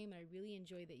in this game, and I really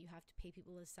enjoy that you have to pay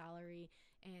people a salary,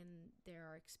 and there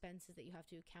are expenses that you have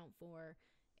to account for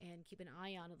and keep an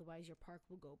eye on, otherwise your park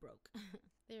will go broke.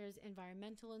 There's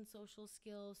environmental and social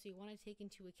skills. So you want to take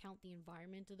into account the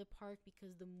environment of the park,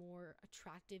 because the more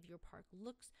attractive your park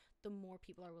looks, the more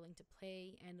people are willing to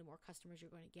play and the more customers you're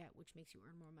going to get, which makes you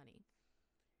earn more money.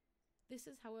 This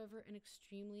is, however, an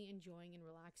extremely enjoying and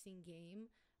relaxing game.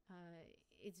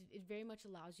 It very much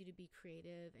allows you to be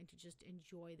creative and to just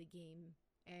enjoy the game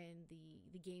and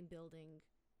the game building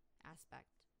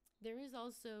aspect. There is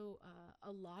also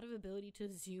a lot of ability to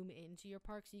zoom into your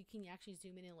park, so you can actually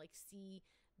zoom in and like see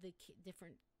the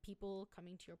different people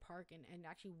coming to your park and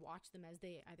actually watch them as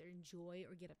they either enjoy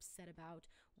or get upset about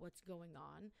what's going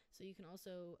on. So you can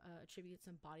also attribute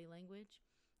some body language.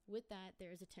 With that,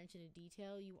 there is attention to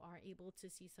detail. You are able to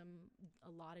see a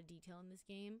lot of detail in this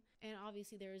game, and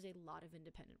obviously there is a lot of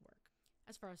independent work.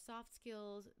 As far as soft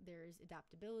skills, there's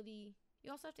adaptability.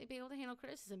 You also have to be able to handle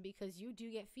criticism, because you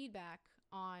do get feedback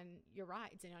on your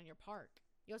rides and on your park.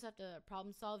 You also have to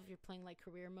problem solve if you're playing like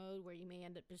career mode, where you may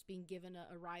end up just being given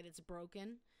a ride that's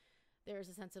broken. There's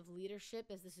a sense of leadership,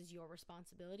 as this is your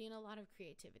responsibility, and a lot of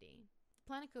creativity.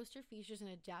 Planet Coaster features an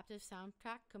adaptive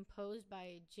soundtrack composed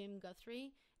by Jim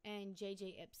Guthrie and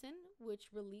J.J. Ibsen, which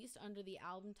released under the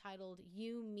album titled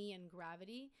You, Me, and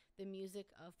Gravity, the music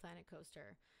of Planet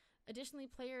Coaster. Additionally,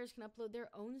 players can upload their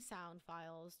own sound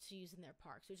files to use in their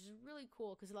parks, which is really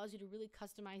cool because it allows you to really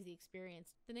customize the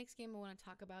experience. The next game I want to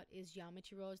talk about is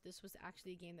Geometry Wars. This was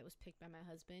actually a game that was picked by my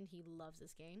husband. He loves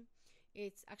this game.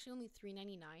 It's actually only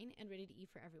 $3.99 and ready to eat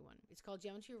for everyone. It's called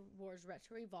Geometry Wars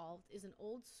Retro Evolved. Is an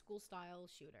old school style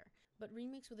shooter, but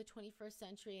remixed with the 21st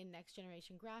century and next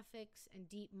generation graphics and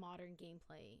deep modern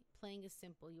gameplay. Playing is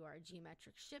simple. You are a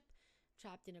geometric ship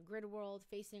trapped in a grid world,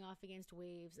 facing off against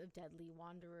waves of deadly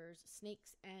wanderers,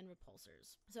 snakes, and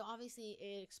repulsors. So obviously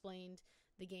it explained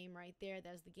the game right there.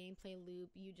 That's the gameplay loop.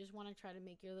 You just want to try to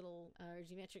make your little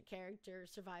geometric character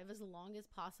survive as long as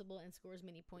possible and score as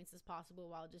many points as possible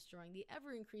while destroying the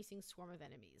ever-increasing swarm of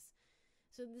enemies.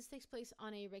 So this takes place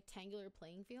on a rectangular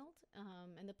playing field,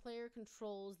 and the player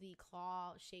controls the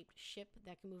claw-shaped ship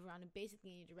that can move around in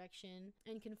basically any direction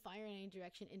and can fire in any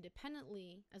direction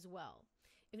independently as well.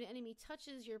 If an enemy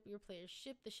touches your player's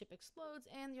ship, the ship explodes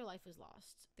and your life is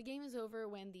lost. The game is over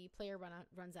when the player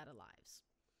runs out of lives.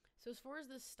 So as far as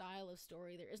the style of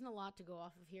story, there isn't a lot to go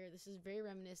off of here. This is very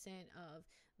reminiscent of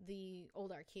the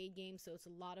old arcade games, so it's a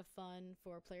lot of fun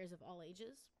for players of all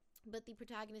ages. But the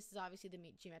protagonist is obviously the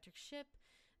geometric ship.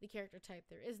 The character type,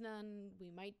 there is none.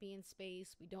 We might be in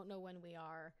space. We don't know when we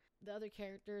are. The other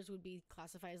characters would be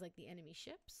classified as like the enemy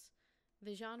ships.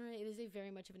 The genre, it is a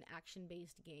very much of an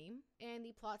action-based game, and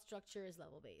the plot structure is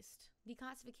level-based. The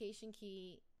classification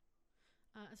key,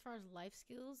 as far as life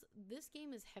skills, this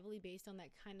game is heavily based on that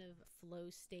kind of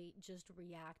flow state, just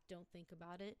react, don't think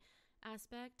about it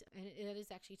aspect, and it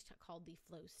is actually called the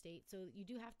flow state. So you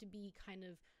do have to be kind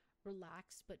of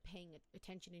relaxed, but paying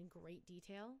attention in great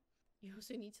detail. You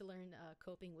also need to learn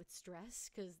coping with stress,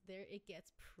 because there it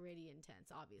gets pretty intense,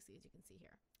 obviously, as you can see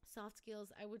here. Soft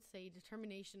skills, I would say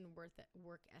determination and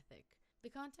work ethic. The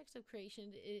context of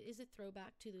creation is a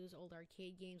throwback to those old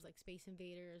arcade games like Space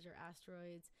Invaders or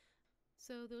Asteroids.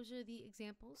 So those are the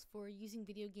examples for using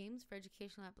video games for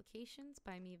educational applications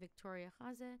by me, Victoria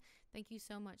Khaze. Thank you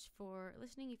so much for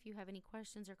listening. If you have any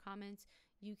questions or comments,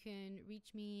 you can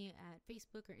reach me at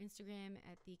Facebook or Instagram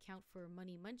at the account for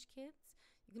Money Munch Kids.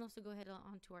 You can also go ahead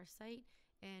onto our site,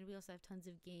 and we also have tons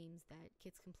of games that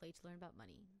kids can play to learn about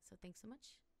money. So thanks so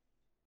much.